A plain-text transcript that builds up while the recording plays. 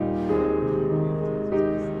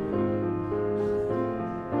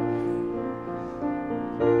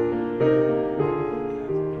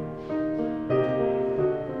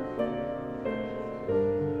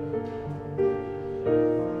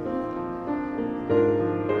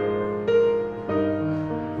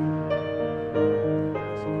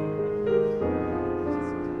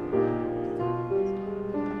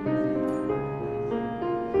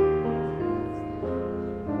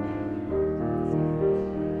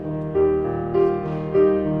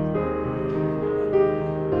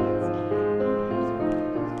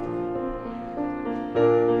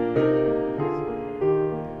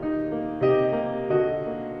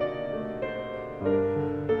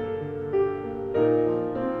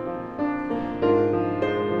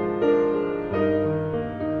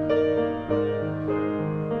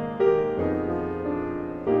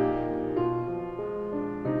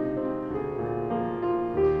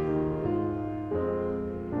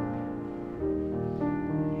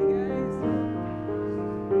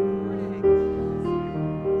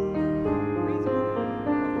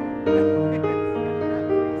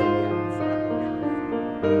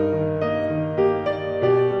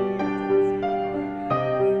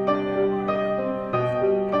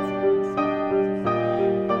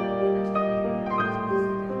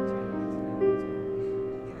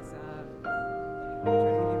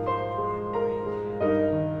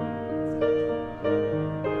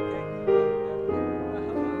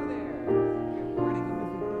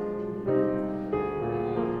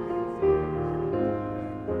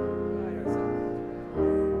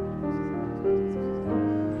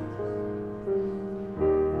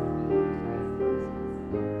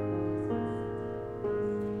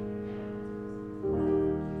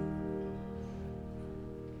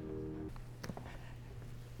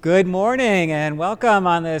Good morning and welcome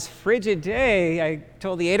on this frigid day. I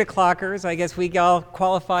told the 8 o'clockers, I guess we all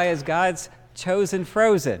qualify as God's chosen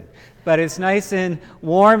frozen. But it's nice and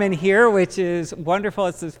warm in here, which is wonderful.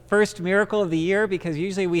 It's the first miracle of the year because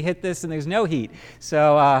usually we hit this and there's no heat.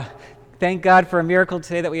 So thank God for a miracle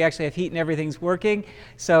today that we actually have heat and everything's working.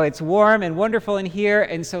 So it's warm and wonderful in here.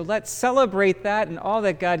 And so let's celebrate that and all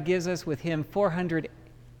that God gives us with hymn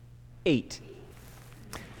 408.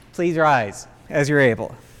 Please rise as you're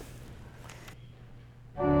able.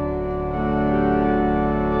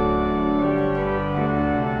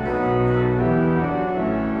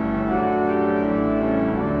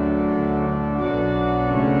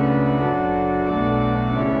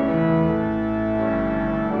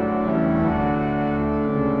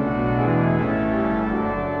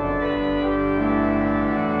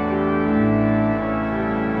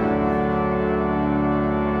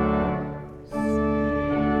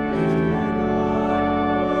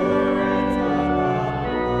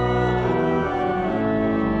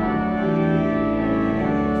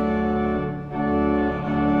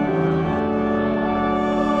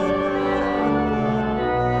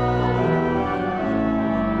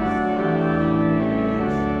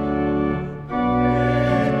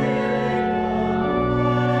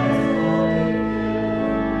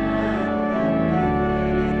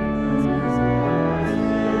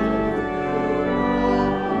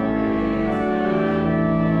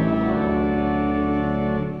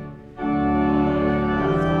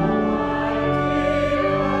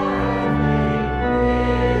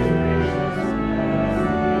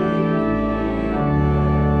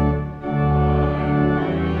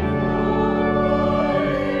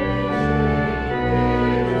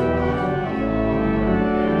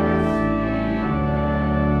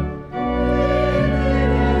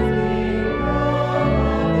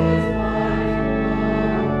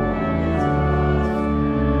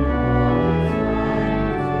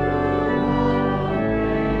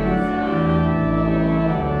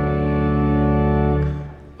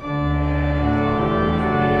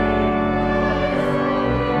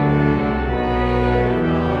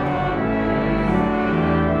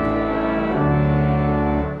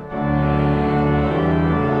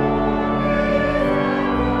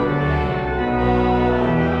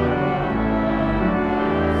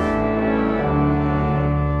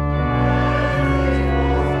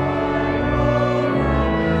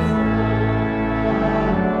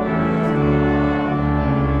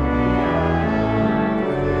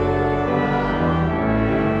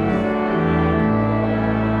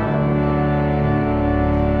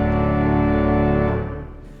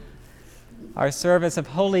 Our service of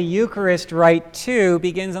Holy Eucharist Rite 2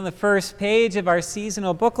 begins on the first page of our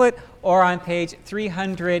seasonal booklet or on page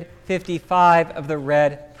 355 of the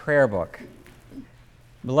Red Prayer Book.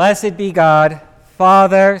 Blessed be God,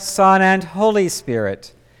 Father, Son, and Holy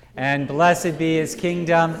Spirit, and blessed be his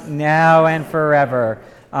kingdom now and forever.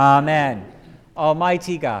 Amen.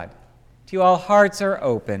 Almighty God, to you all hearts are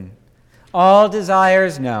open, all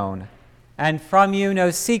desires known, and from you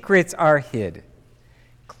no secrets are hid.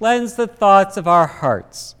 Cleanse the thoughts of our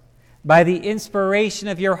hearts by the inspiration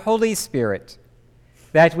of your Holy Spirit,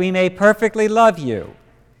 that we may perfectly love you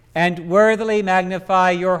and worthily magnify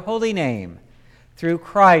your holy name, through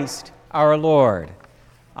Christ our Lord.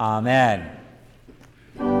 Amen.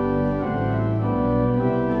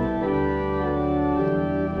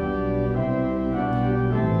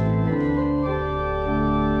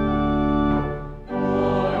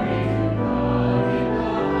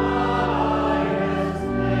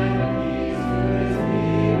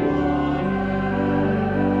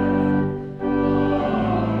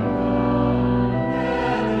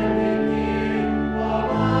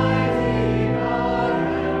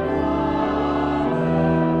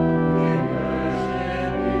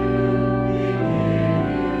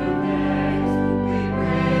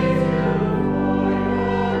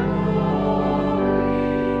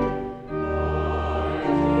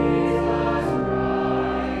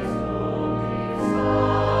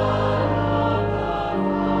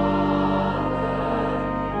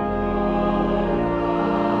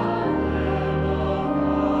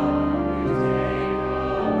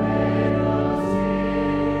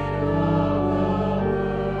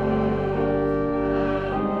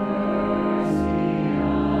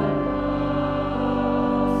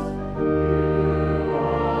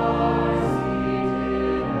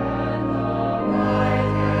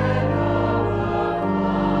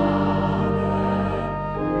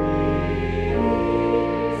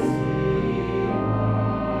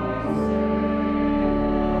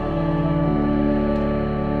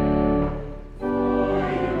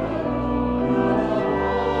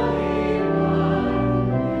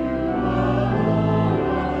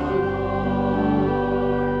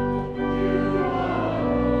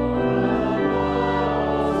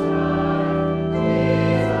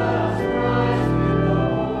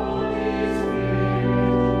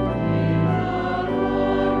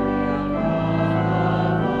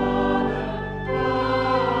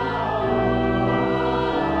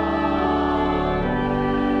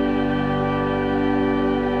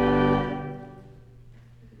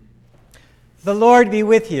 The Lord be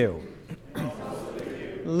with you.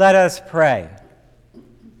 Let us pray.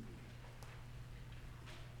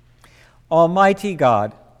 Almighty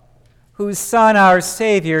God, whose Son, our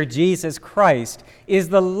Savior, Jesus Christ, is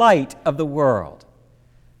the light of the world,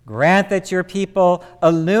 grant that your people,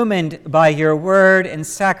 illumined by your word and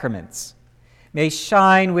sacraments, may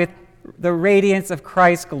shine with the radiance of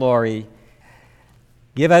Christ's glory.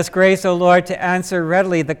 Give us grace, O Lord, to answer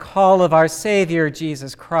readily the call of our Savior,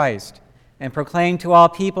 Jesus Christ, and proclaim to all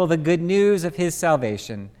people the good news of his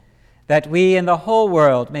salvation, that we and the whole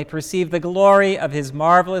world may perceive the glory of his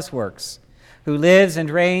marvelous works, who lives and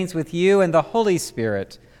reigns with you and the Holy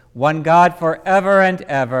Spirit, one God forever and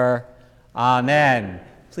ever. Amen.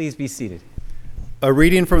 Please be seated. A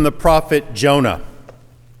reading from the prophet Jonah.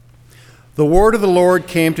 The word of the Lord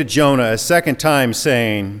came to Jonah a second time,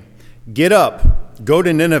 saying, "Get up, go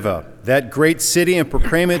to Nineveh, that great city, and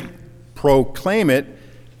proclaim it,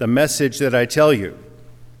 the message that I tell you."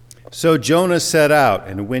 So Jonah set out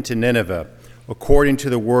and went to Nineveh, according to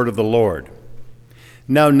the word of the Lord.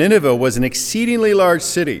 Now Nineveh was an exceedingly large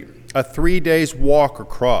city, a 3 days' walk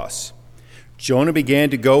across. Jonah began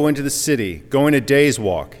to go into the city, going a day's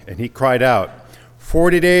walk, and he cried out,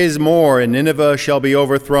 40 days more, and Nineveh shall be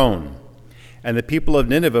overthrown. And the people of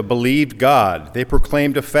Nineveh believed God. They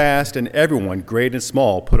proclaimed a fast, and everyone, great and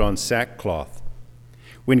small, put on sackcloth.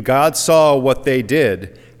 When God saw what they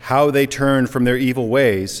did, how they turned from their evil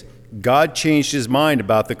ways, God changed his mind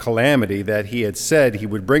about the calamity that he had said he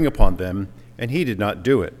would bring upon them, and he did not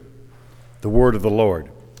do it. The word of the Lord.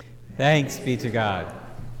 Thanks be to God.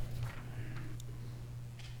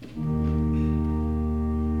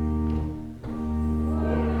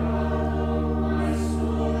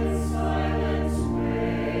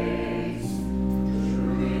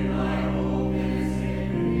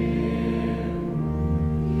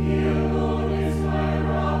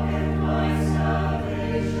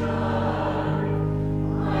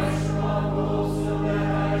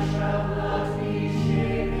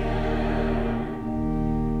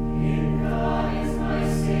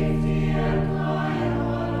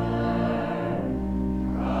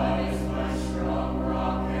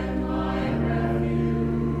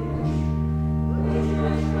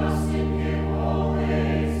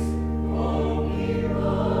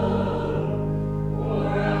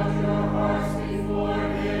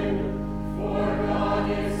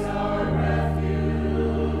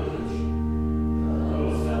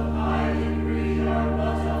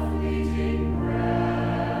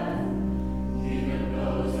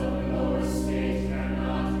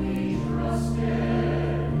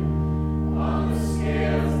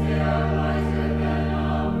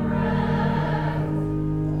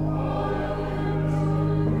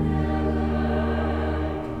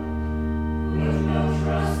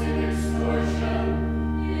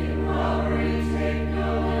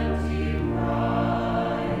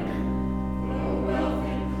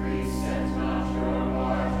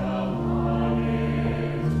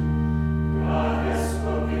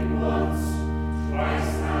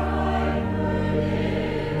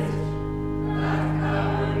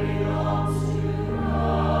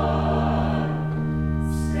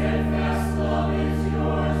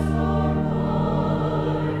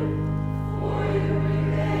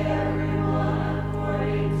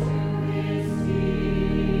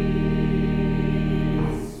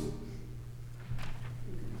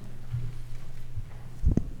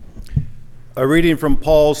 A reading from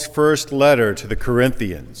Paul's first letter to the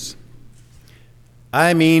Corinthians.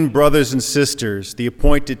 I mean, brothers and sisters, the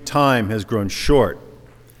appointed time has grown short.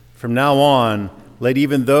 From now on, let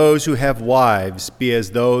even those who have wives be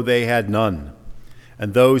as though they had none,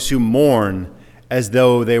 and those who mourn as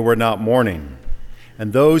though they were not mourning,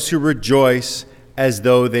 and those who rejoice as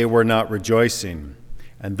though they were not rejoicing,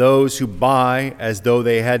 and those who buy as though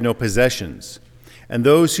they had no possessions, and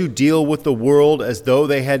those who deal with the world as though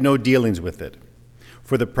they had no dealings with it.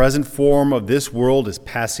 For the present form of this world is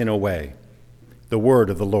passing away. The word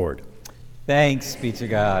of the Lord. Thanks be to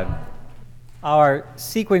God. Our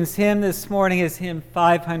sequence hymn this morning is hymn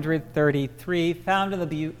 533, found in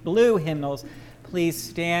the blue hymnals. Please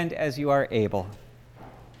stand as you are able.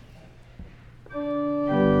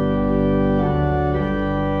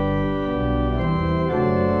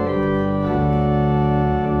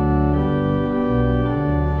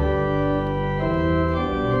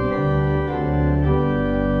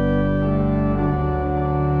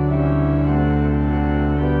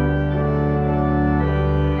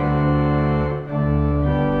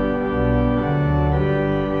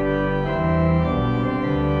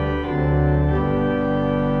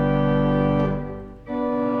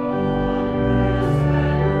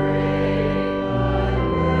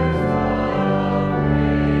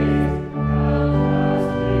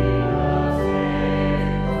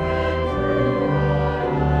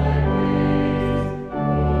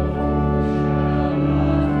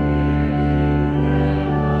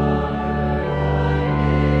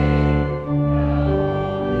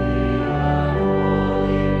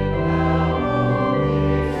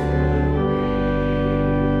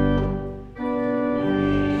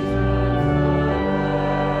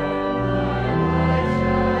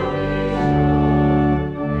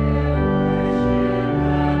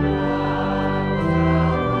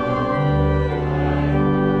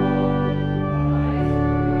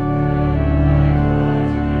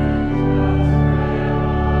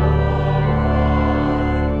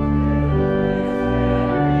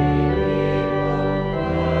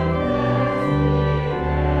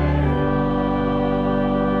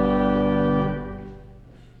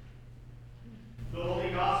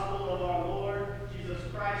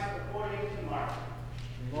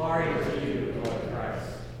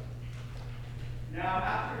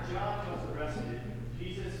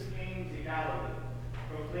 Galilee,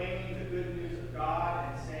 proclaiming the good news of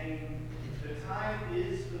God and saying, "The time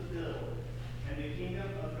is fulfilled, and the kingdom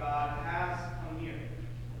of God has come near.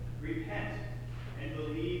 Repent and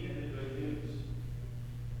believe in the good news."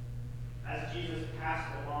 As Jesus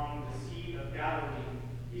passed along the Sea of Galilee,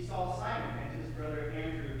 he saw Simon and his brother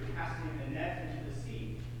Andrew casting a net into the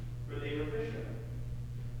sea, for they were fishermen.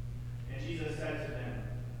 And Jesus said to them,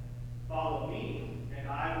 "Follow me, and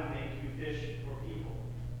I will make you fish for people."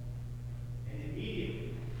 And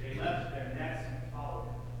immediately they left their nets and followed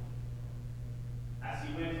him. As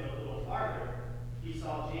he went a little farther, he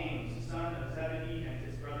saw James, son of Zebedee, and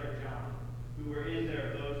his brother John, who were in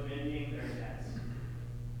their boat mending their nets.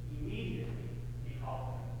 Immediately he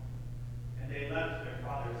called them, and they left their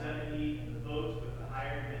father Zebedee in the boat with the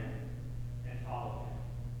hired men and followed him.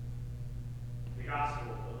 The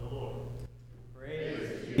Gospel of the Lord.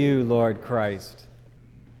 Praise to you, Lord Christ.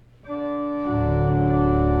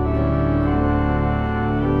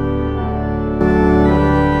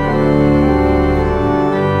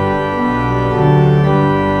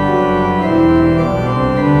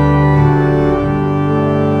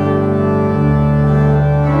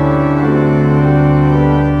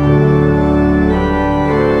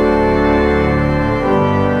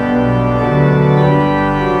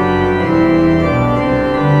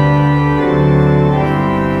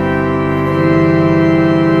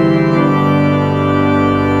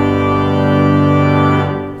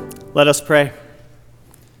 Let us pray.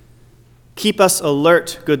 Keep us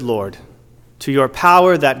alert, good Lord, to your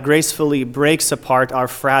power that gracefully breaks apart our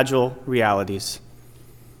fragile realities.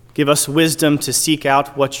 Give us wisdom to seek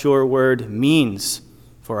out what your word means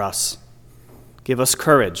for us. Give us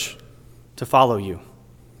courage to follow you.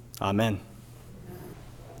 Amen.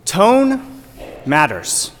 Tone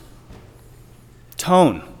matters.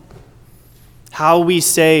 Tone. How we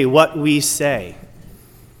say what we say.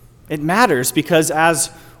 It matters because as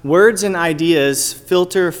words and ideas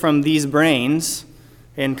filter from these brains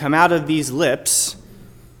and come out of these lips,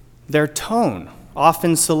 their tone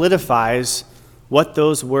often solidifies what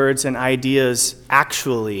those words and ideas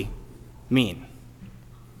actually mean.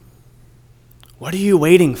 What are you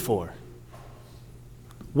waiting for?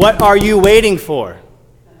 What are you waiting for?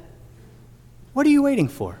 What are you waiting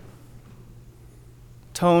for?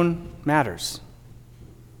 Tone matters.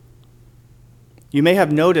 You may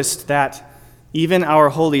have noticed that even our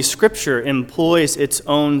Holy Scripture employs its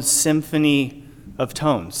own symphony of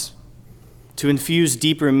tones to infuse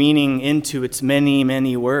deeper meaning into its many,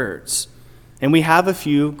 many words. And we have a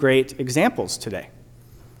few great examples today.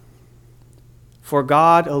 For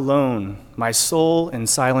God alone, my soul in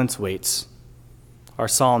silence waits, our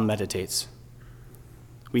psalm meditates.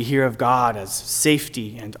 We hear of God as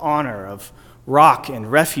safety and honor, of rock and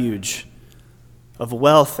refuge, of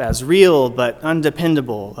wealth as real but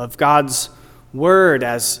undependable, of God's word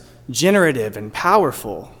as generative and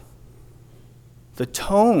powerful. The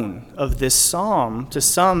tone of this psalm to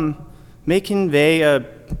some may convey a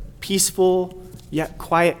peaceful yet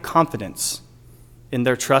quiet confidence in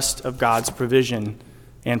their trust of God's provision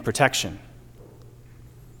and protection.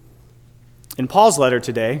 In Paul's letter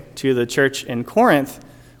today to the church in Corinth,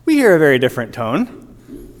 we hear a very different tone.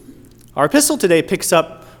 Our epistle today picks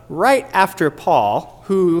up right after Paul,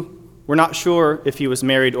 who we're not sure if he was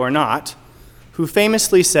married or not, who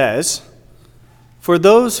famously says, "For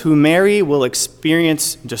those who marry will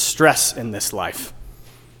experience distress in this life,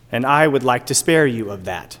 and I would like to spare you of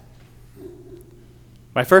that."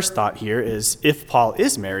 My first thought here is, if Paul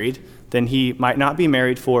is married, then he might not be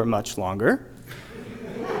married for much longer.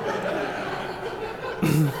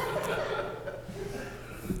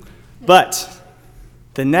 But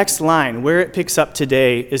the next line, where it picks up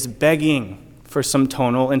today, is begging for some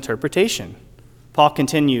tonal interpretation. Paul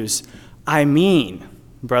continues, "I mean,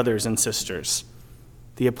 brothers and sisters,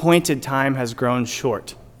 the appointed time has grown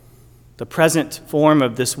short. The present form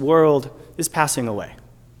of this world is passing away."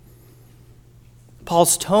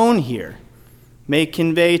 Paul's tone here may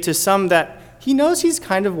convey to some that he knows he's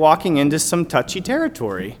kind of walking into some touchy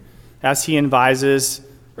territory as he advises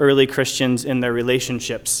early Christians in their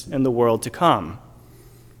relationships in the world to come.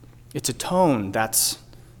 It's a tone that's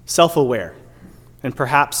self-aware and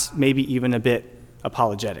perhaps maybe even a bit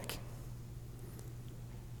apologetic.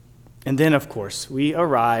 And then, of course, we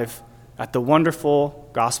arrive at the wonderful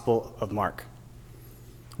Gospel of Mark,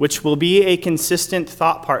 which will be a consistent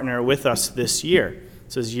thought partner with us this year.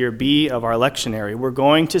 This is year B of our lectionary. We're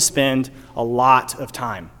going to spend a lot of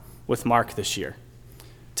time with Mark this year.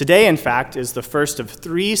 Today, in fact, is the first of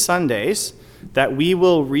 3 Sundays that we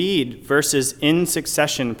will read verses in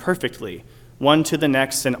succession perfectly, one to the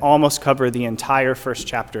next, and almost cover the entire first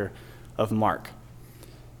chapter of Mark.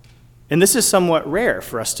 And this is somewhat rare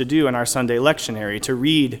for us to do in our Sunday lectionary, to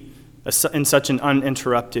read in such an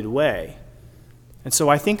uninterrupted way. And so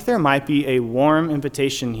I think there might be a warm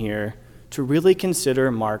invitation here to really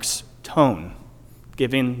consider Mark's tone,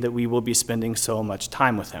 given that we will be spending so much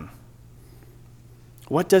time with him.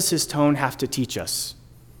 What does his tone have to teach us?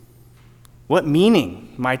 What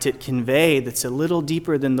meaning might it convey that's a little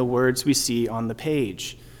deeper than the words we see on the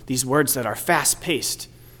page? These words that are fast-paced,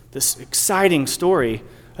 this exciting story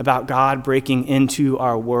about God breaking into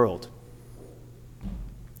our world.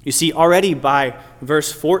 You see, already by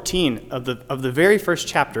verse 14 of the very first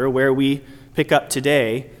chapter where we pick up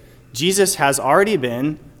today, Jesus has already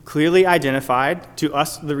been clearly identified to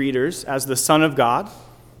us, the readers, as the Son of God,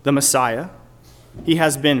 the Messiah. He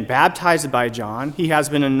has been baptized by John. He has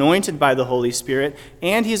been anointed by the Holy Spirit.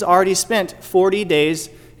 And he's already spent 40 days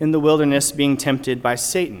in the wilderness being tempted by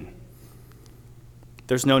Satan.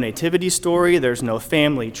 There's no nativity story. There's no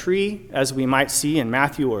family tree, as we might see in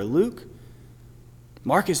Matthew or Luke.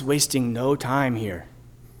 Mark is wasting no time here.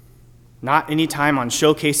 Not any time on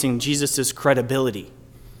showcasing Jesus' credibility.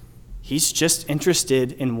 He's just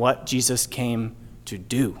interested in what Jesus came to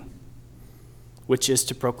do, which is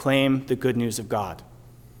to proclaim the good news of God.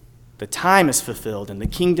 The time is fulfilled and the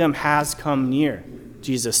kingdom has come near,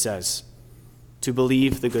 Jesus says, to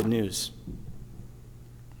believe the good news.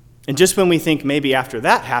 And just when we think maybe after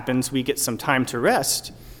that happens, we get some time to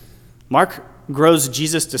rest, Mark grows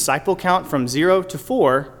Jesus' disciple count from 0 to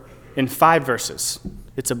 4 in 5 verses.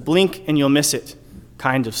 It's a blink and you'll miss it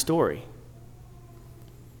kind of story.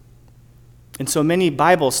 And so many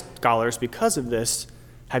Bible scholars, because of this,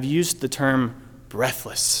 have used the term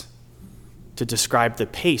breathless to describe the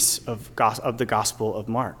pace of the Gospel of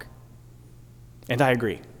Mark. And I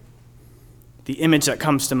agree. The image that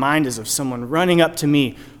comes to mind is of someone running up to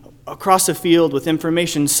me across a field with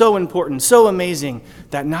information so important, so amazing,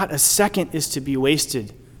 that not a second is to be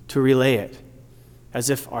wasted to relay it,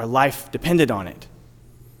 as if our life depended on it,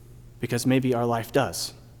 because maybe our life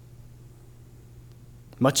does.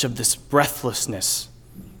 Much of this breathlessness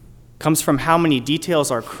comes from how many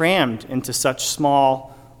details are crammed into such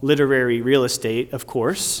small literary real estate, of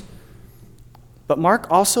course. But Mark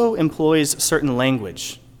also employs certain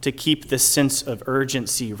language to keep this sense of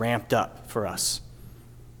urgency ramped up for us.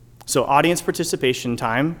 So audience participation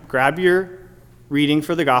time, grab your reading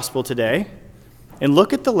for the gospel today, and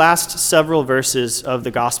look at the last several verses of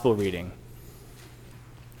the gospel reading.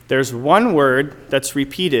 There's one word that's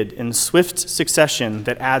repeated in swift succession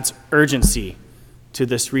that adds urgency to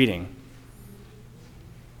this reading.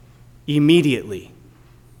 Immediately.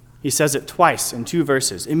 He says it twice in 2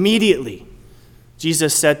 verses. Immediately,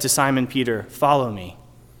 Jesus said to Simon Peter, "Follow me."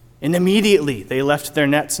 And immediately they left their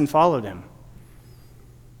nets and followed him.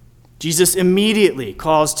 Jesus immediately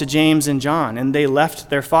calls to James and John, and they left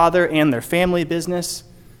their father and their family business,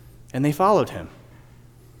 and they followed him.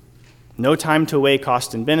 No time to weigh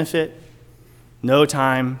cost and benefit, no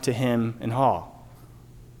time to hem and haw.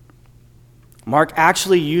 Mark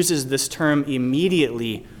actually uses this term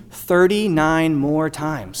immediately 39 more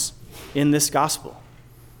times in this gospel.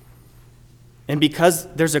 And because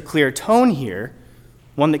there's a clear tone here,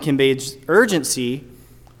 one that conveys urgency,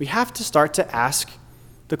 we have to start to ask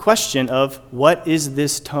the question of, what is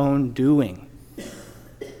this tone doing?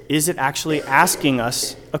 Is it actually asking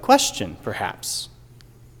us a question, perhaps?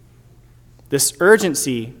 This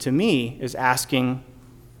urgency, to me, is asking,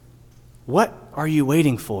 what are you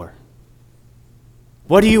waiting for?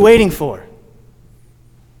 What are you waiting for?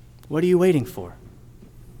 What are you waiting for?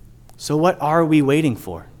 So what are we waiting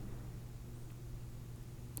for?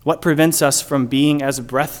 What prevents us from being as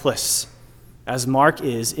breathless as Mark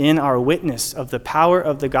is in our witness of the power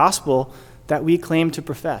of the gospel that we claim to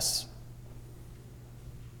profess?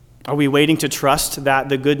 Are we waiting to trust that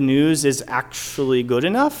the good news is actually good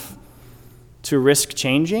enough to risk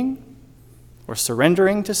changing or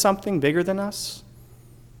surrendering to something bigger than us?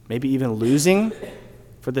 Maybe even losing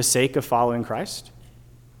for the sake of following Christ?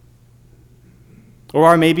 Or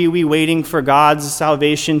are maybe we waiting for God's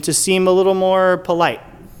salvation to seem a little more polite,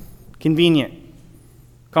 convenient,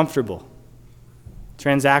 comfortable,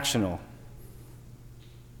 transactional?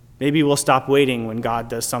 Maybe we'll stop waiting when God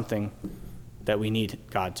does something that we need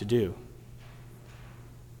God to do.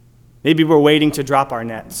 Maybe we're waiting to drop our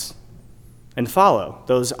nets and follow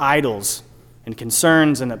those idols and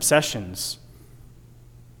concerns and obsessions,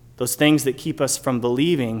 those things that keep us from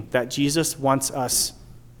believing that Jesus wants us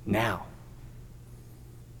now.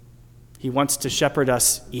 He wants to shepherd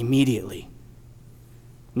us immediately,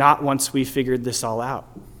 not once we've figured this all out,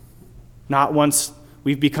 not once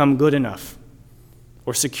we've become good enough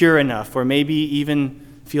or secure enough or maybe even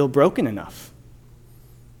feel broken enough.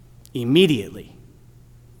 immediately.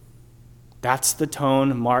 That's the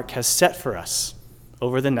tone Mark has set for us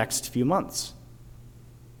over the next few months.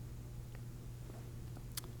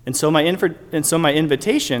 And so my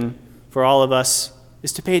invitation for all of us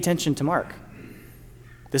is to pay attention to Mark.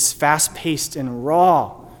 This fast-paced and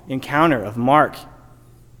raw encounter of Mark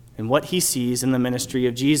and what he sees in the ministry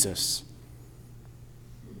of Jesus.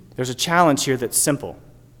 There's a challenge here that's simple.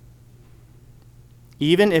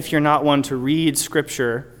 Even if you're not one to read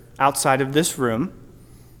Scripture outside of this room,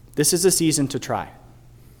 this is a season to try.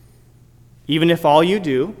 Even if all you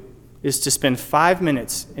do is to spend 5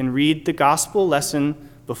 minutes and read the gospel lesson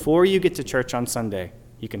before you get to church on Sunday,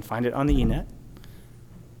 you can find it on the eNet.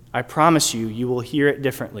 I promise you, you will hear it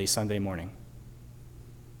differently Sunday morning.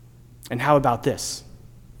 And how about this?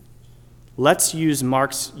 Let's use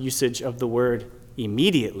Mark's usage of the word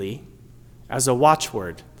immediately as a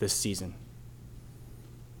watchword this season.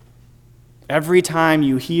 Every time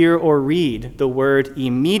you hear or read the word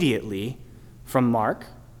immediately from Mark,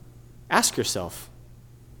 ask yourself,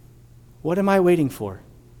 what am I waiting for?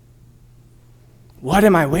 What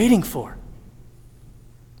am I waiting for?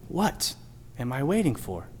 What am I waiting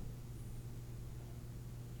for?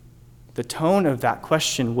 The tone of that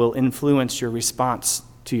question will influence your response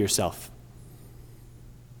to yourself.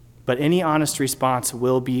 But any honest response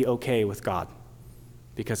will be okay with God,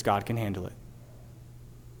 because God can handle it.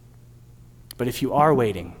 But if you're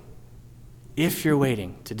waiting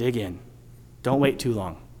to dig in, don't wait too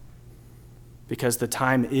long, because the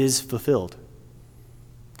time is fulfilled.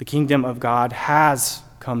 The kingdom of God has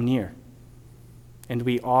come near, and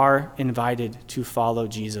we are invited to follow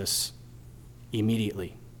Jesus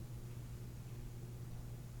immediately.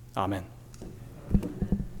 Amen.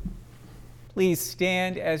 Please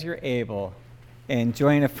stand as you're able and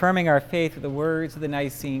join affirming our faith with the words of the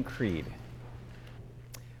Nicene Creed.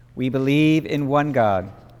 We believe in one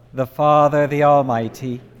God, the Father, the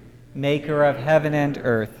Almighty, maker of heaven and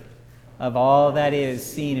earth, of all that is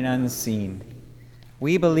seen and unseen.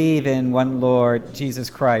 We believe in one Lord, Jesus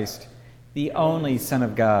Christ, the only Son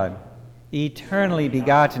of God, eternally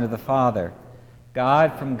begotten of the Father,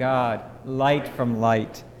 God from God, light from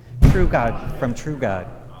light, true God from true God,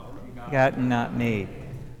 begotten, not made,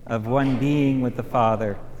 of one being with the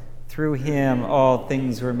Father. Through him all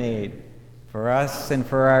things were made. For us and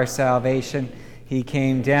for our salvation, he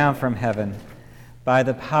came down from heaven. By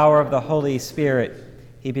the power of the Holy Spirit,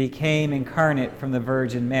 he became incarnate from the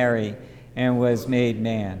Virgin Mary and was made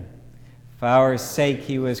man. For our sake,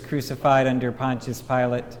 he was crucified under Pontius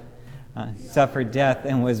Pilate, suffered death,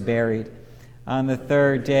 and was buried. On the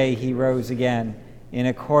third day, he rose again in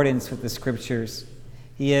accordance with the Scriptures.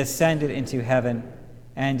 He ascended into heaven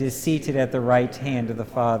and is seated at the right hand of the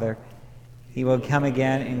Father. He will come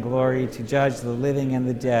again in glory to judge the living and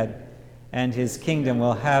the dead, and his kingdom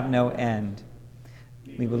will have no end.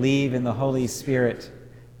 We believe in the Holy Spirit,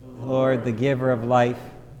 the Lord, the giver of life,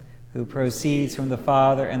 who proceeds from the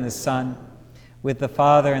Father and the Son. With the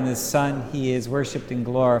Father and the Son, he is worshipped and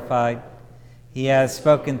glorified. He has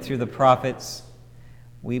spoken through the prophets.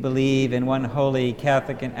 We believe in one holy,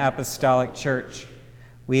 Catholic, and Apostolic Church.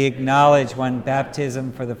 We acknowledge one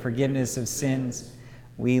baptism for the forgiveness of sins.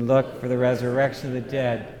 We look for the resurrection of the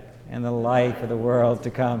dead and the life of the world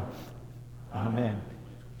to come. Amen.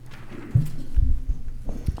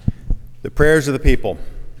 The prayers of the people.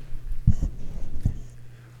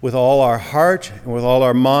 With all our heart and with all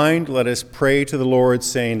our mind, let us pray to the Lord,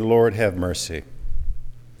 saying, Lord, have mercy.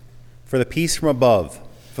 For the peace from above,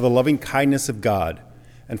 for the loving kindness of God,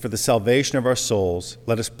 and for the salvation of our souls,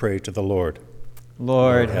 let us pray to the Lord.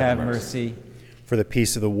 Lord, have mercy. For the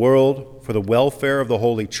peace of the world, for the welfare of the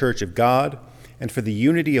Holy Church of God, and for the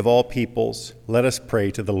unity of all peoples, let us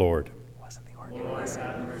pray to the Lord. Lord,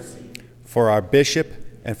 have mercy. For our bishop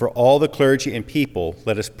and for all the clergy and people,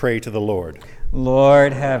 let us pray to the Lord.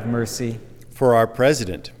 Lord, have mercy. For our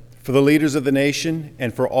president, for the leaders of the nation,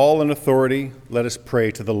 and for all in authority, let us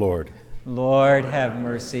pray to the Lord. Lord, have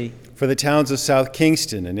mercy. For the towns of South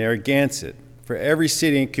Kingston and Narragansett, for every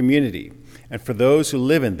city and community, and for those who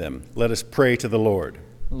live in them, let us pray to the Lord.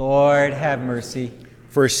 Lord, have mercy.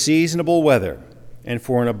 For seasonable weather, and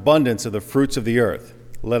for an abundance of the fruits of the earth,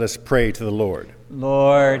 let us pray to the Lord.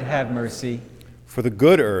 Lord, have mercy. For the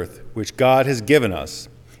good earth which God has given us,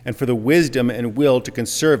 and for the wisdom and will to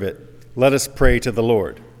conserve it, let us pray to the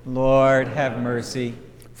Lord. Lord, have mercy.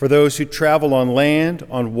 For those who travel on land,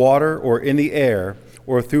 on water, or in the air,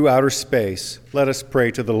 or through outer space, let us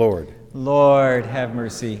pray to the Lord. Lord, have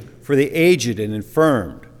mercy. For the aged and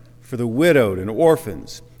infirmed, for the widowed and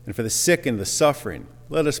orphans, and for the sick and the suffering,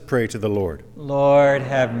 let us pray to the Lord. Lord,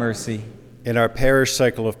 have mercy. In our parish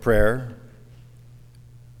cycle of prayer,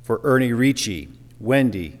 For Ernie Ricci,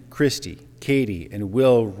 Wendy, Christy, Katie, and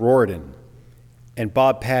Will Riordan, and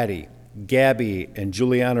Bob Patty, Gabby, and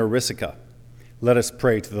Juliana Rissica. Let us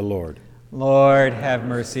pray to the Lord. Lord, have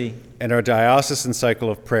mercy. And our diocesan cycle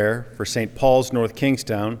of prayer for St. Paul's North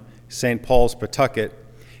Kingstown, St. Paul's Pawtucket,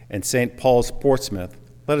 and St. Paul's Portsmouth.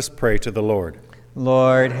 Let us pray to the Lord.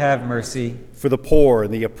 Lord, have mercy. For the poor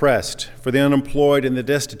and the oppressed, for the unemployed and the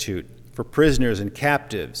destitute, for prisoners and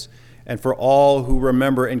captives, and for all who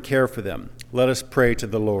remember and care for them. Let us pray to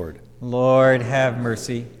the Lord. Lord, have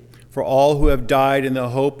mercy. For all who have died in the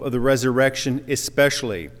hope of the resurrection,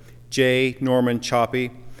 especially J. Norman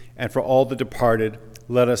Choppy, and for all the departed,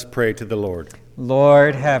 let us pray to the Lord.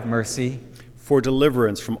 Lord, have mercy. For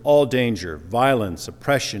deliverance from all danger, violence,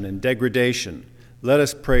 oppression, and degradation, let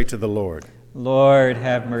us pray to the Lord. Lord,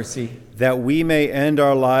 have mercy. That we may end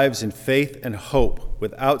our lives in faith and hope,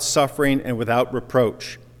 without suffering and without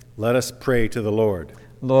reproach, let us pray to the Lord.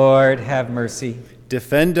 Lord, have mercy.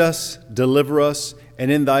 Defend us, deliver us,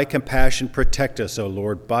 and in thy compassion protect us, O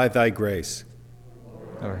Lord, by thy grace.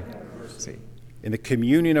 Lord, mercy. In the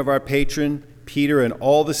communion of our patron, Peter, and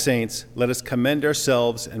all the saints, let us commend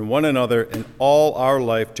ourselves and one another and all our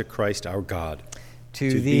life to Christ our God.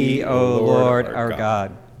 To thee, O Lord, our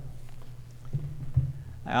God.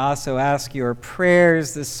 I also ask your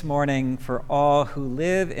prayers this morning for all who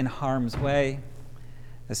live in harm's way,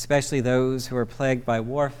 especially those who are plagued by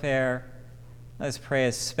warfare. Let's pray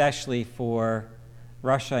especially for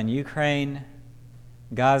Russia and Ukraine,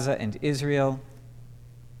 Gaza and Israel.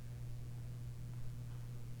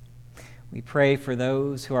 We pray for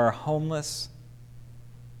those who are homeless,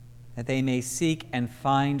 that they may seek and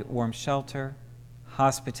find warm shelter,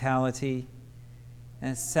 hospitality,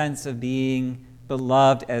 and a sense of being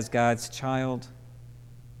beloved as God's child.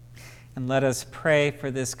 And let us pray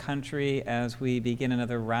for this country as we begin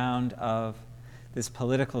another round of this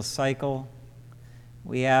political cycle.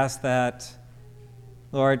 We ask that,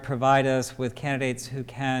 Lord, provide us with candidates who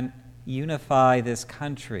can unify this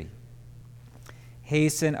country.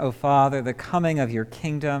 Hasten, O Father, the coming of your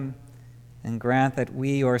kingdom, and grant that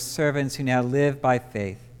we, your servants who now live by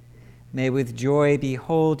faith, may with joy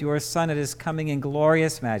behold your Son at his coming in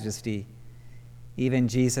glorious majesty, even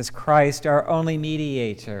Jesus Christ, our only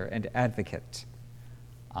mediator and advocate.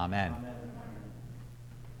 Amen. Amen.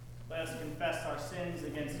 Let us confess our sins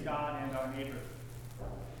against God and our neighbor.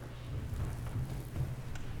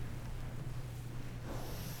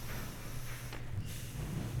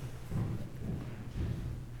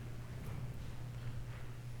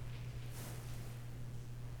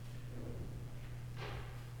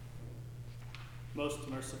 Most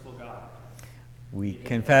merciful God, We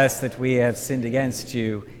confess that we have sinned against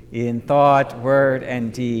you in thought, word,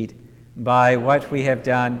 and deed, by what we have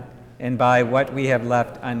done and by what we have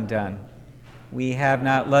left undone. We have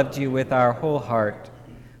not loved you with our whole heart.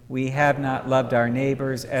 We have not loved our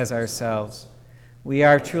neighbors as ourselves. We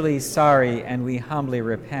are truly sorry, and we humbly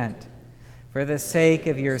repent. For the sake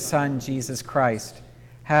of your Son, Jesus Christ,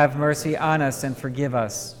 have mercy on us and forgive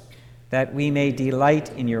us, that we may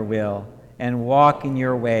delight in your will and walk in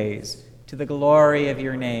your ways, to the glory of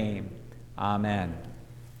your name. Amen.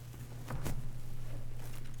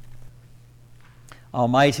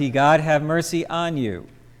 Almighty God, have mercy on you,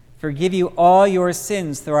 forgive you all your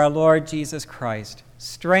sins through our Lord Jesus Christ,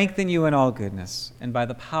 strengthen you in all goodness, and by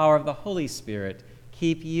the power of the Holy Spirit,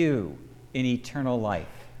 keep you in eternal life.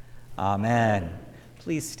 Amen.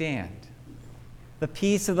 Please stand. The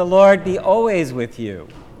peace of the Lord be always with you.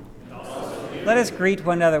 Let us greet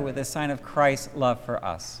one another with a sign of Christ's love for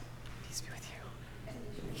us. Peace be with you.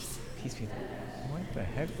 Peace be with you. What the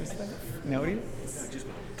heck was that? Nobody?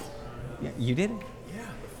 Yeah, you did it? Yeah,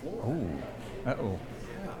 the floor. Oh. Uh-oh.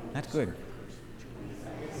 Not good.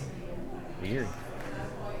 Weird.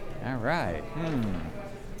 All right.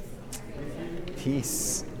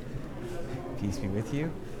 Peace. Peace be with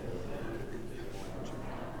you.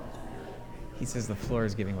 He says the floor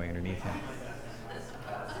is giving way underneath him.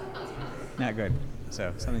 Not good.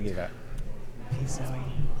 So something gave out. Peace, Zoe.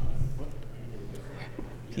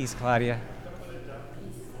 Peace, Claudia.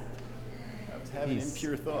 I was having Peace.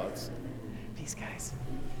 impure thoughts. Peace, guys.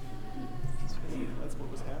 That's what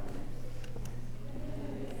was happening.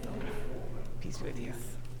 Peace with you.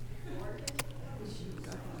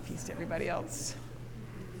 Peace to everybody else.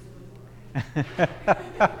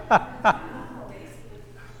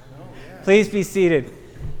 Please be seated.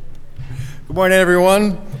 Good morning,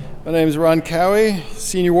 everyone. My name is Ron Cowie,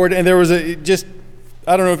 senior warden, and there was I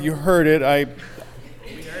don't know if you heard it,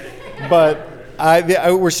 but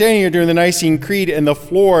we're standing here during the Nicene Creed, and the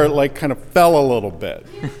floor like kind of fell a little bit,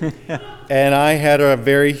 and I had a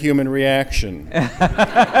very human reaction.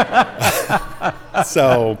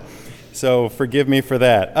 So forgive me for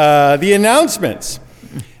that. The announcements.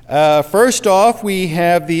 First off, we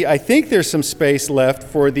have I think there's some space left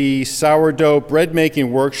for the sourdough bread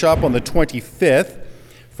making workshop on the 25th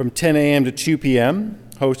from 10 a.m. to 2 p.m.,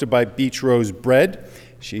 hosted by Beach Rose Bread.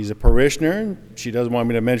 She's a parishioner. She doesn't want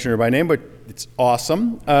me to mention her by name, but it's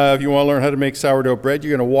awesome. If you want to learn how to make sourdough bread,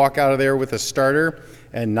 you're going to walk out of there with a starter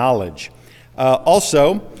and knowledge.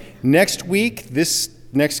 Also, next week, this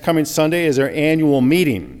next coming Sunday is our annual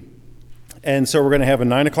meeting. And so we're going to have a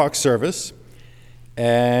 9 o'clock service,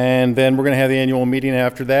 and then we're going to have the annual meeting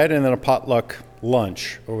after that, and then a potluck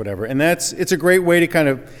lunch or whatever. And it's a great way to kind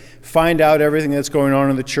of find out everything that's going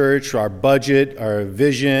on in the church, our budget, our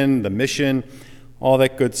vision, the mission, all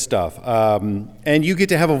that good stuff. And you get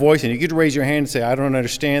to have a voice, and you get to raise your hand and say, I don't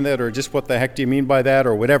understand that, or just what the heck do you mean by that,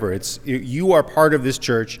 or whatever. You are part of this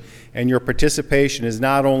church, and your participation is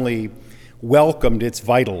not only welcomed, it's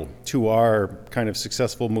vital to our kind of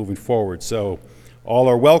successful moving forward. So all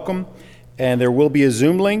are welcome, and there will be a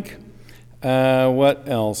Zoom link. What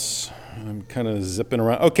else? I'm kind of zipping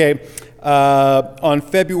around. Okay, on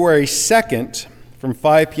February 2nd, from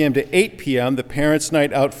 5 p.m. to 8 p.m., the Parents'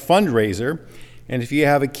 Night Out fundraiser. And if you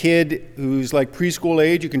have a kid who's like preschool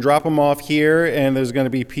age, you can drop them off here, and there's going to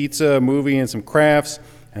be pizza, a movie, and some crafts,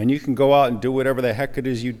 and you can go out and do whatever the heck it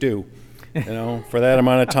is you do, for that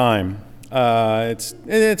amount of time.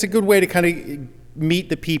 It's a good way to kind of meet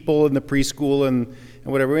the people in the preschool and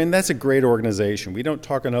whatever, and that's a great organization. We don't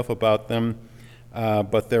talk enough about them,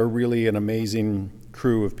 but they're really an amazing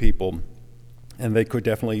crew of people, and they could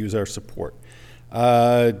definitely use our support.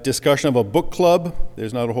 Discussion of a book club.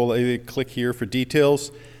 There's not a whole lot. Click here for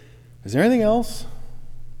details. Is there anything else?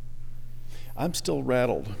 I'm still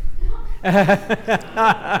rattled. The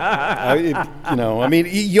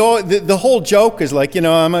whole joke is like,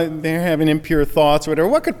 they're having impure thoughts or whatever.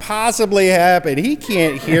 What could possibly happen? He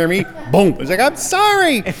can't hear me. Boom. It's like, I'm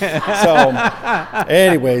sorry. So,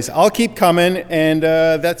 anyways, I'll keep coming. And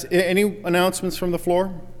that's any announcements from the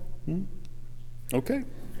floor? Okay.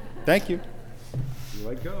 Thank you.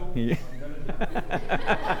 Here I go. Yeah.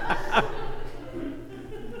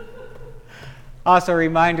 Also, a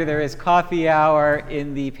reminder, there is coffee hour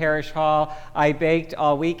in the parish hall. I baked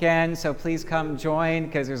all weekend, so please come join,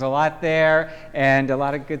 because there's a lot there and a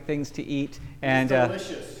lot of good things to eat. And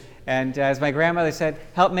delicious. And as my grandmother said,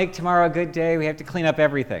 help make tomorrow a good day. We have to clean up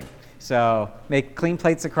everything. So make clean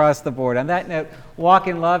plates across the board. On that note, walk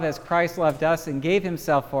in love as Christ loved us and gave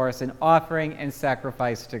himself for us, an offering and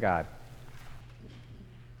sacrifice to God.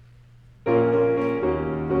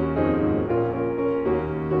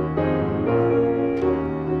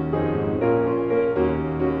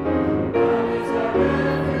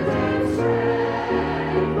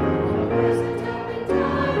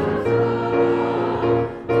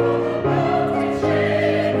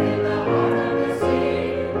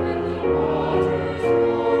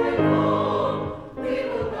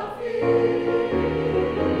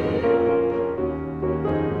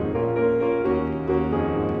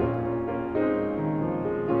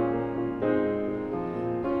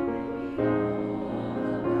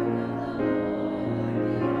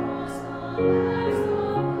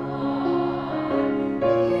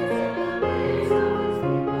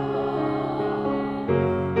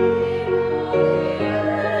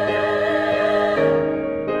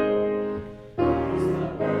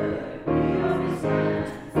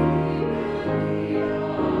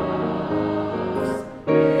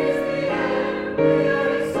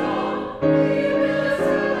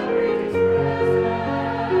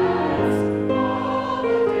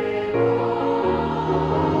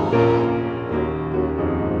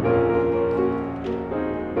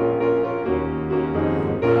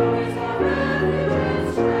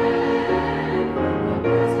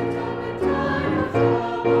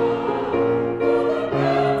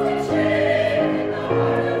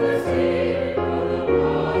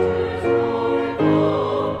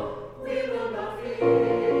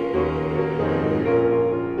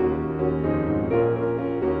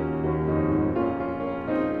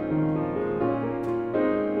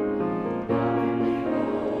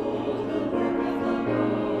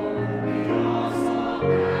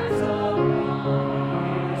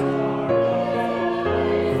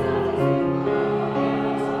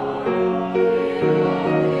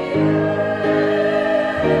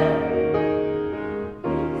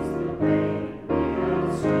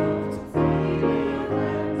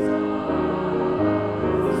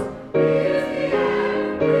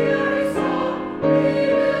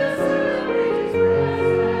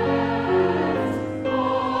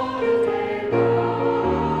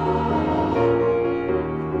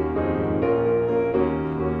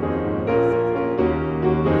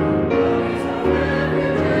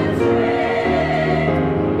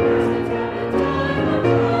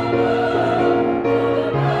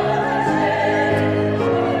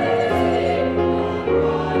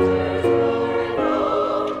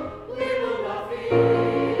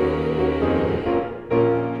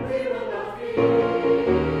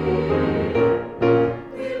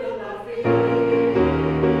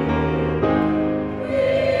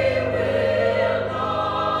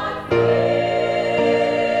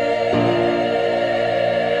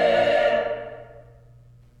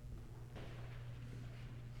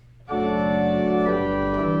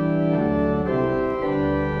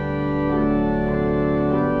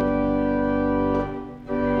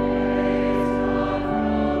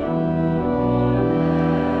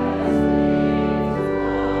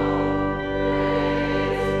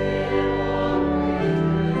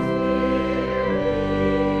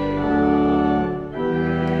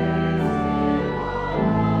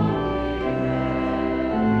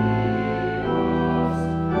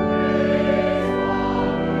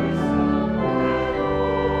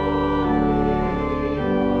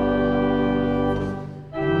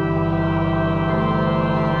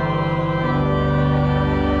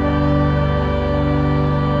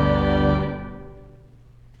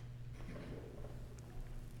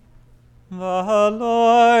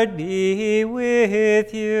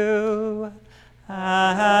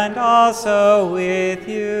 and also with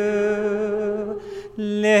you.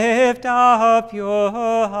 Lift up your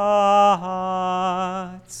hearts.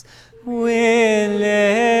 We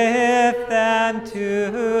lift them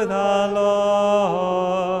to the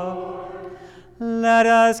Lord. Let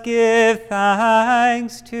us give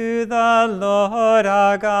thanks to the Lord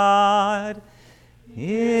our God.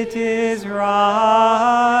 It is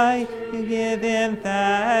right to give him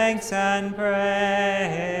thanks and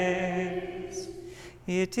praise.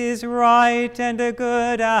 It is right and a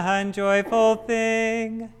good and joyful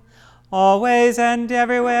thing, always and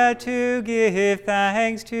everywhere to give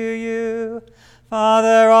thanks to you,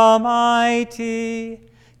 Father Almighty,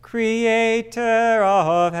 Creator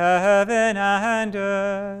of heaven and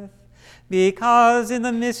earth, because in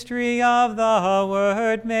the mystery of the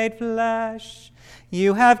Word made flesh,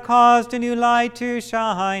 you have caused a new light to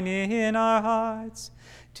shine in our hearts,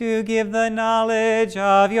 to give the knowledge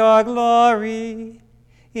of your glory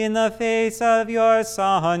in the face of your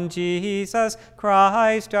Son, Jesus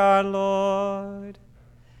Christ our Lord.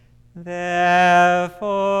 Therefore,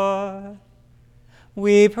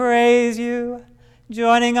 we praise you,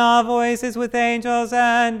 joining our voices with angels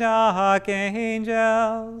and archangels,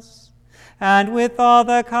 and with all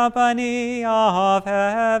the company of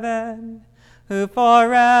heaven, who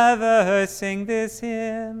forever sing this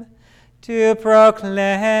hymn, to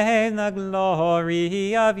proclaim the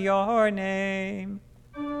glory of your name.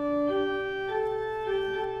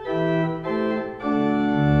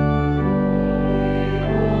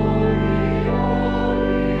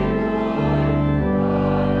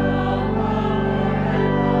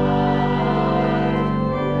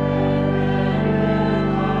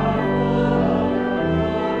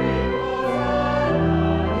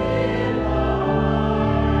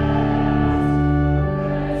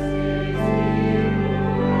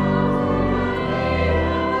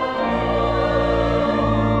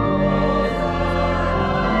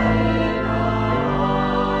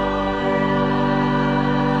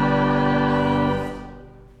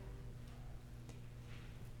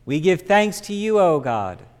 We give thanks to you, O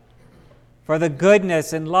God, for the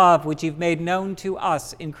goodness and love which you've made known to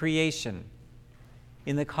us in creation,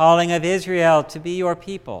 in the calling of Israel to be your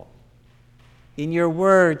people, in your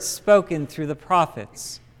word spoken through the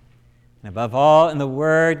prophets, and above all in the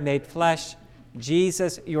Word made flesh,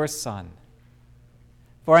 Jesus, your Son.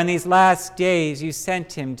 For in these last days you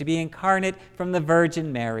sent him to be incarnate from the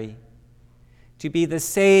Virgin Mary, to be the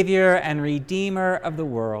Savior and Redeemer of the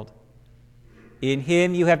world. In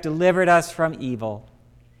him you have delivered us from evil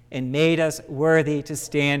and made us worthy to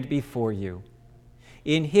stand before you.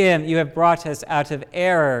 In him you have brought us out of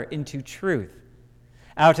error into truth,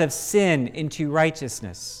 out of sin into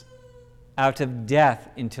righteousness, out of death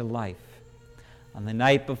into life. On the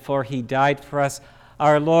night before he died for us,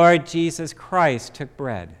 our Lord Jesus Christ took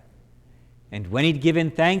bread, and when he'd given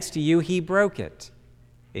thanks to you, he broke it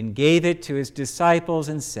and gave it to his disciples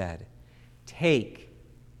and said, "Take,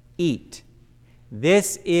 eat.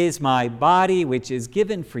 This is my body which is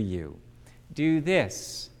given for you. Do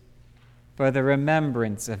this for the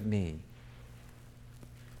remembrance of me."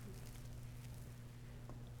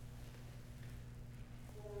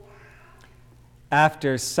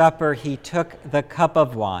 After supper, he took the cup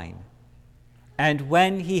of wine, and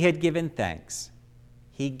when he had given thanks,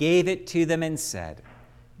 he gave it to them and said,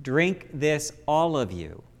 "Drink this, all of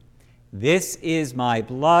you. This is my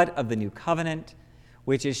blood of the new covenant,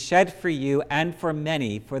 which is shed for you and for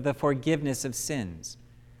many for the forgiveness of sins.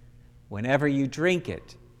 Whenever you drink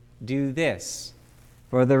it, do this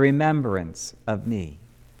for the remembrance of me."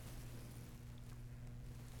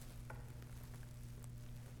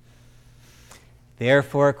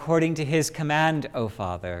 Therefore, according to his command, O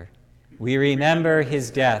Father, we remember his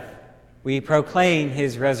death, we proclaim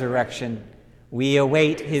his resurrection, we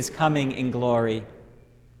await his coming in glory.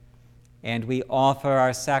 And we offer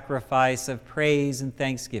our sacrifice of praise and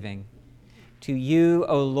thanksgiving to you,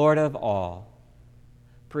 O Lord of all,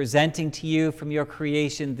 presenting to you from your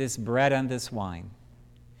creation this bread and this wine.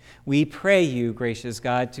 We pray you, gracious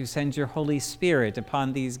God, to send your Holy Spirit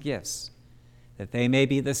upon these gifts, that they may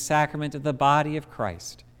be the sacrament of the body of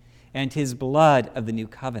Christ and his blood of the new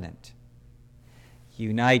covenant.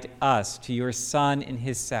 Unite us to your Son in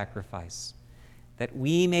his sacrifice, that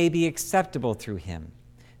we may be acceptable through him,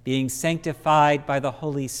 being sanctified by the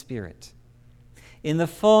Holy Spirit. In the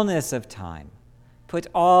fullness of time, put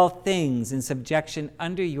all things in subjection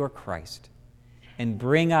under your Christ, and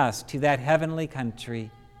bring us to that heavenly country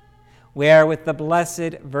where with the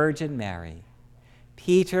Blessed Virgin Mary,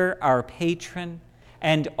 Peter, our patron,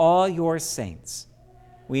 and all your saints,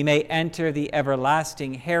 we may enter the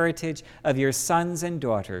everlasting heritage of your sons and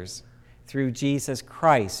daughters through Jesus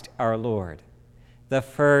Christ our Lord, the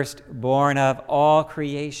firstborn of all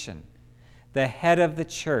creation, the head of the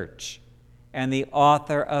church, and the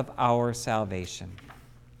author of our salvation.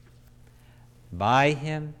 By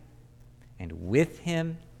him, and with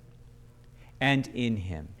him, and in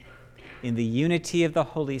him, in the unity of the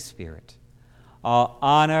Holy Spirit, all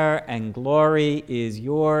honor and glory is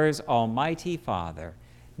yours, Almighty Father,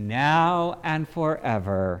 now and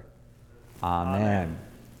forever. Amen.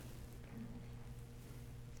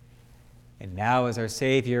 And now, as our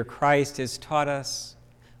Savior Christ has taught us,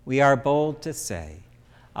 we are bold to say,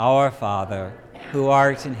 Our Father, who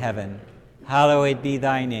art in heaven, hallowed be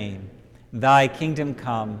thy name. Thy kingdom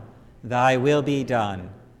come, thy will be done,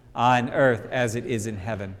 on earth as it is in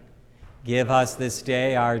heaven. Give us this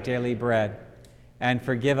day our daily bread, and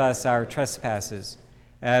forgive us our trespasses,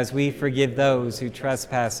 as we forgive those who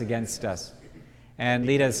trespass against us. And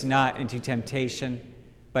lead us not into temptation,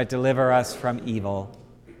 but deliver us from evil.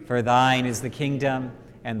 For thine is the kingdom,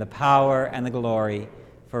 and the power, and the glory,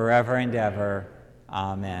 forever and ever.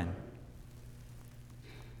 Amen.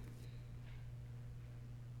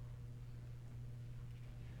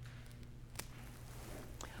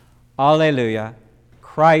 Alleluia.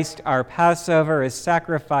 Christ, our Passover, is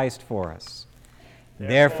sacrificed for us.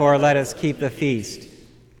 Therefore, let us keep the feast.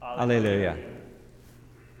 Alleluia.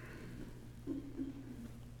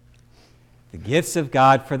 The gifts of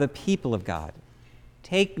God for the people of God.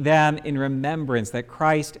 Take them in remembrance that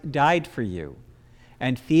Christ died for you,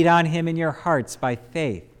 and feed on him in your hearts by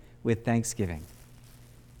faith with thanksgiving.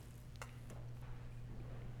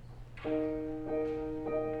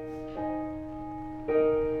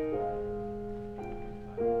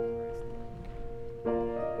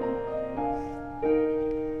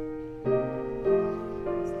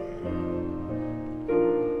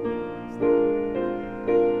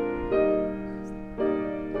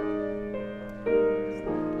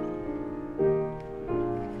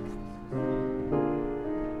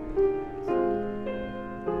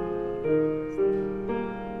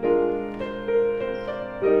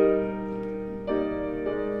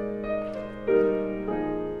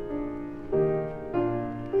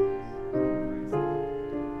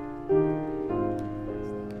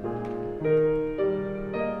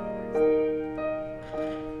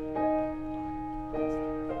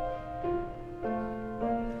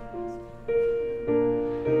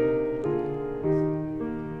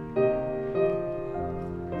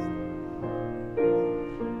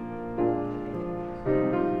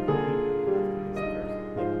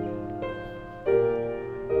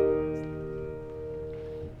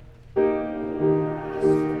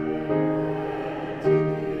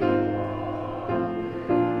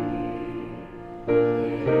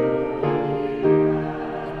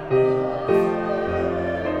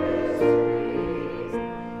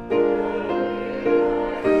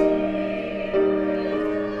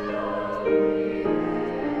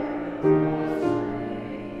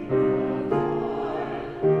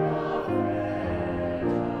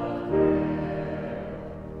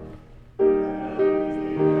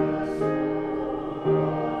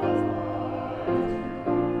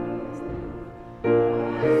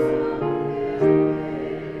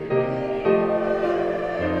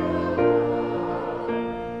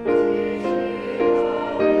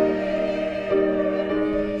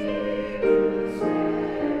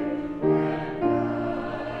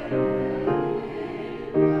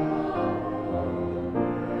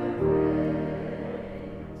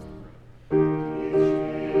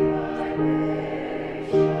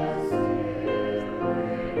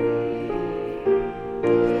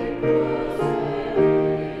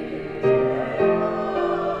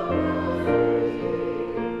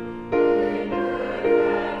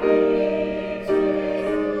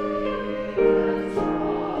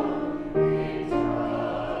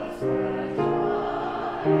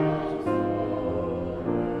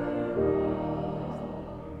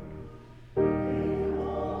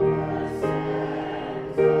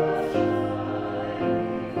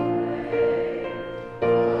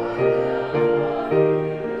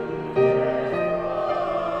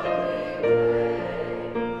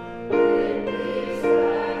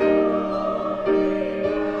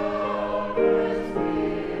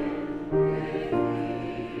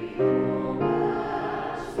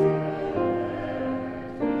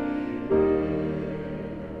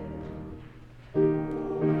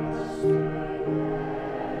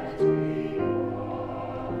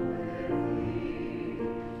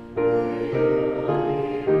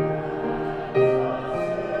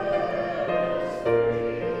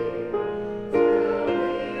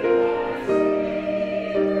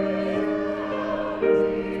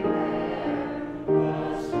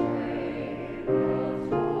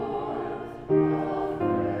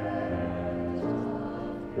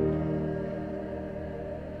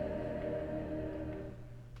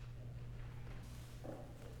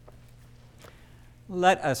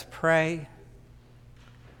 Let us pray.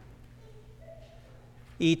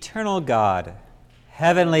 Eternal God,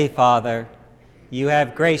 Heavenly Father, you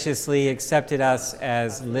have graciously accepted us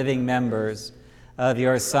as living members of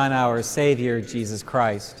your Son, our Savior, Jesus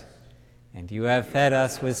Christ, and you have fed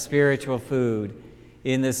us with spiritual food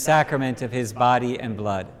in the sacrament of his body and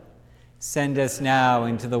blood. Send us now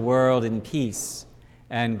into the world in peace,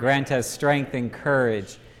 and grant us strength and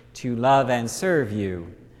courage to love and serve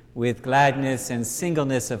you with gladness and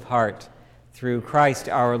singleness of heart, through Christ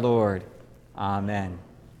our Lord. Amen.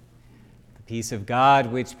 The peace of God,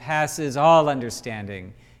 which passes all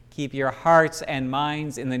understanding, keep your hearts and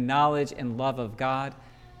minds in the knowledge and love of God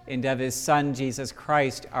and of his Son, Jesus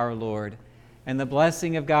Christ our Lord. And the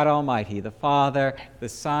blessing of God Almighty, the Father, the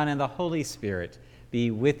Son, and the Holy Spirit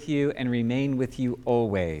be with you and remain with you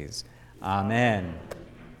always. Amen.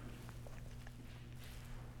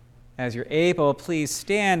 As you're able, please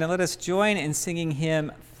stand and let us join in singing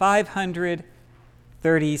hymn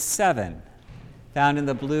 537, found in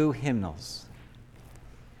the blue hymnals.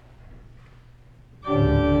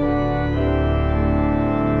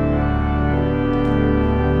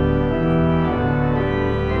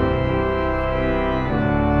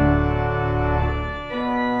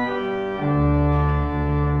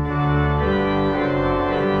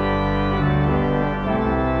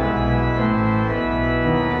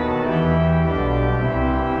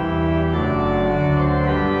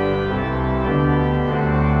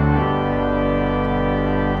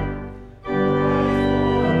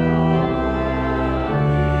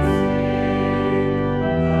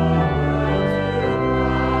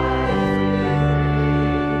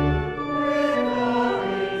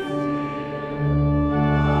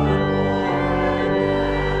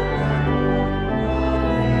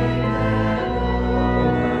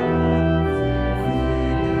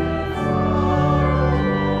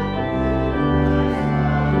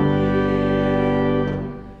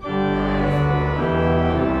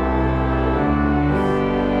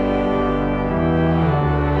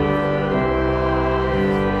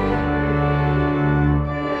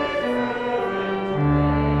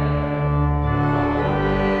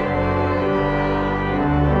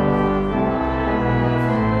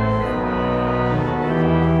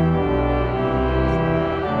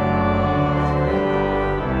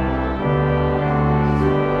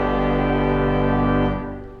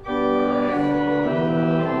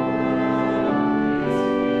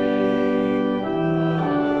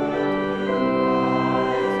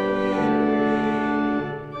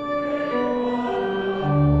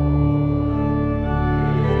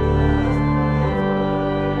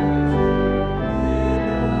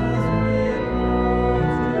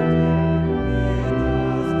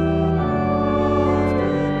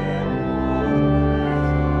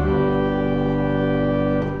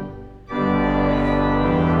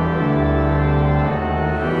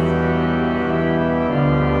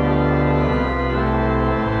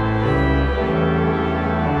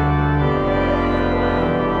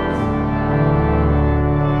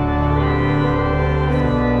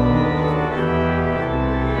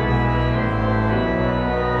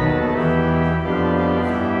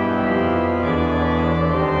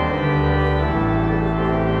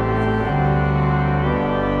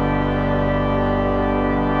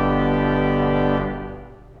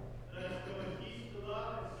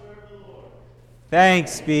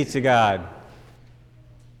 Thanks be to God.